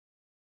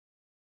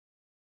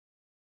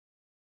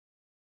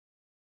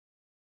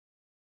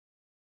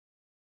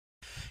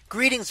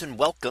Greetings and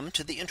welcome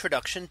to the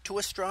introduction to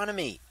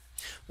astronomy.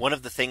 One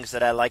of the things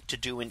that I like to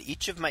do in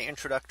each of my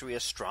introductory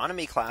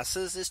astronomy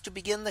classes is to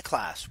begin the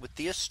class with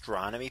the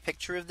astronomy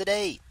picture of the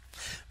day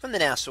from the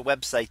NASA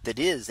website, that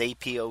is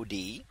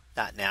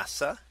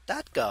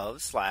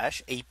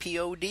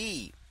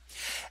apod.nasa.gov/apod.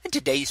 And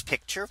today's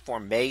picture for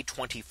May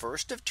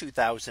 21st of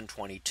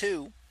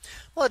 2022.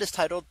 Well, it is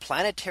titled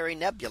Planetary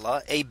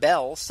Nebula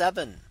Abell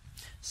 7.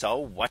 So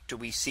what do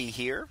we see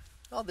here?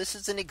 Well, this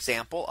is an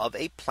example of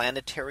a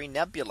planetary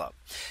nebula,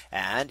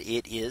 and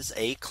it is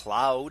a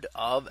cloud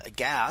of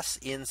gas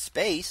in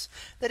space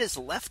that is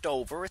left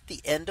over at the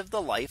end of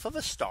the life of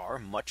a star,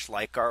 much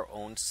like our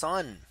own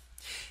sun.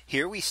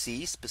 Here we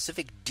see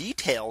specific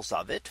details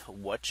of it,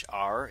 which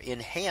are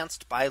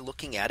enhanced by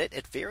looking at it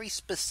at very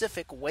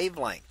specific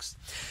wavelengths.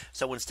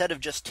 So instead of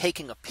just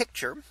taking a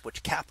picture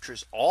which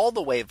captures all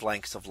the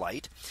wavelengths of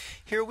light,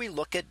 here we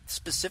look at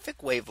specific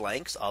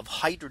wavelengths of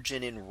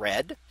hydrogen in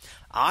red,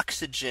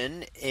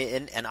 oxygen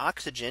in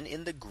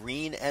the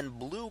green and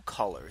blue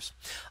colors,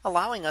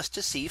 allowing us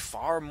to see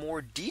far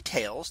more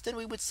details than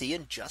we would see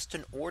in just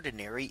an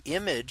ordinary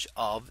image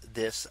of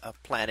this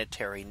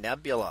planetary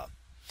nebula.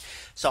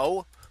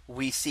 So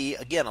we see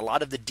again a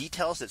lot of the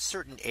details that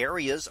certain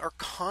areas are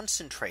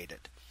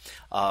concentrated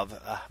of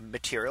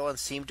material and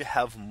seem to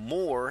have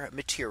more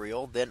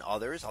material than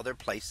others. Other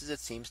places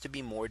it seems to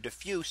be more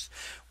diffuse,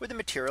 where the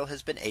material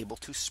has been able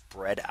to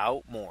spread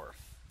out more.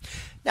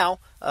 Now,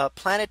 a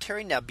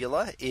planetary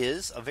nebula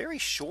is a very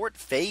short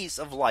phase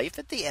of life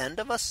at the end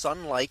of a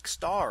sun-like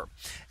star.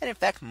 And in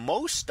fact,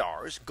 most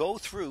stars go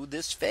through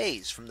this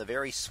phase, from the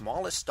very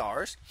smallest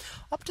stars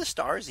up to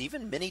stars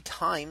even many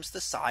times the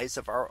size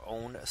of our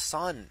own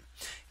sun.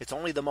 It's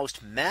only the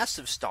most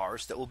massive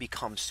stars that will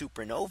become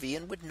supernovae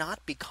and would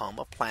not become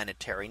a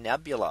planetary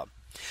nebula.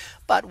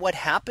 But what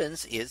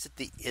happens is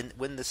that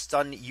when the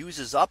sun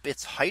uses up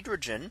its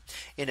hydrogen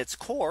in its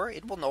core,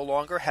 it will no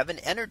longer have an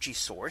energy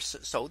source.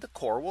 So the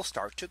core will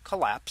start to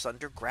collapse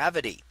under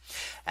gravity.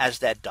 As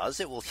that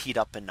does, it will heat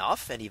up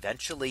enough and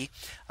eventually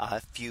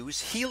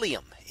fuse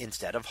helium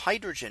instead of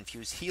hydrogen,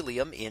 fuse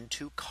helium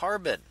into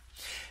carbon.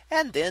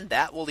 And then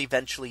that will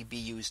eventually be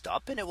used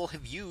up, and it will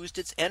have used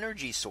its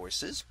energy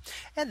sources.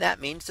 And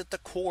that means that the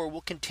core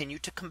will continue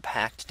to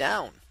compact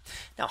down.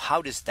 Now,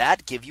 how does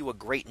that give you a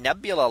great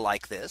nebula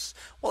like this?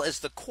 Well, as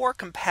the core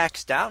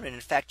compacts down, and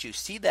in fact you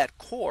see that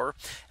core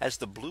as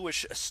the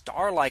bluish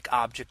star-like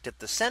object at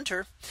the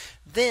center,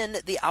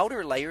 then the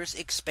outer layers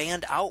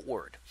expand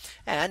outward.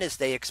 And as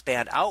they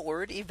expand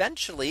outward,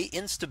 eventually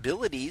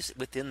instabilities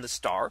within the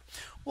star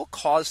will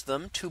cause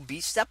them to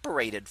be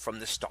separated from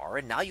the star.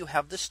 And now you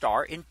have the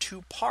star in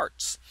two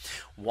parts.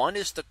 One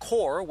is the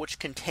core, which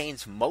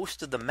contains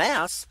most of the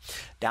mass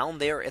down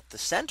there at the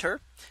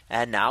center,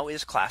 and now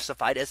is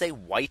classified as a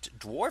white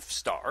dwarf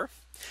star.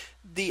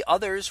 The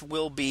others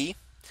will be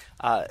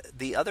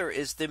the other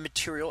is the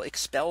material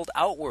expelled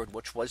outward,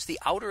 which was the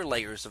outer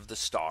layers of the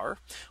star,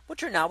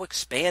 which are now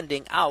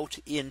expanding out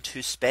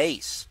into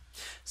space.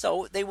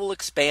 So they will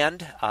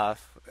expand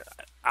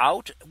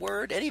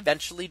outward and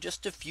eventually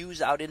just diffuse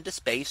out into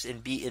space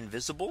and be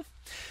invisible.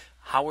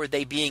 How are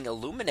they being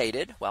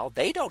illuminated? Well,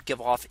 they don't give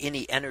off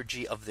any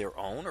energy of their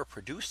own or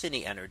produce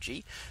any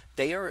energy.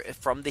 They are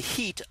from the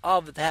heat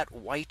of that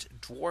white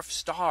dwarf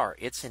star.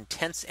 Its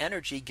intense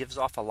energy gives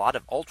off a lot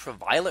of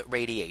ultraviolet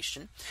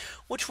radiation,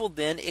 which will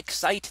then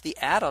excite the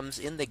atoms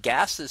in the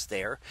gases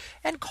there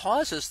and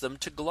causes them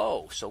to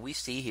glow. So we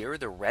see here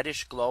the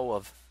reddish glow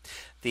of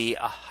the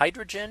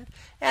hydrogen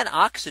and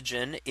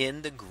oxygen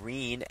in the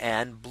green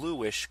and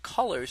bluish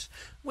colors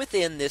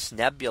within this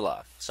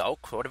nebula. So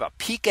sort of a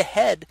peek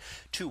ahead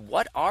to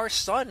what our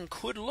sun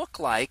could look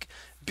like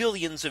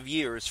billions of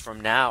years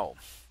from now.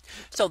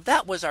 So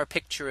that was our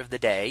picture of the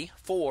day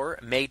for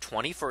May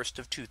 21st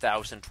of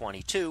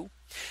 2022.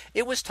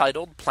 It was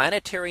titled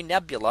Planetary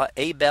Nebula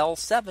Abell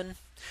 7.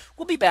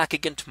 We'll be back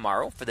again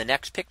tomorrow for the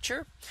next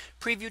picture,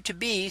 previewed to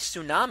be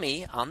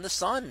Tsunami on the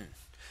Sun.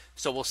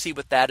 So we'll see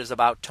what that is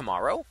about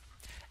tomorrow.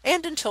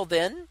 And until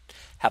then,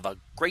 have a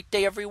great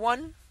day,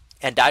 everyone,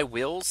 and I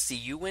will see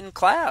you in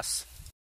class.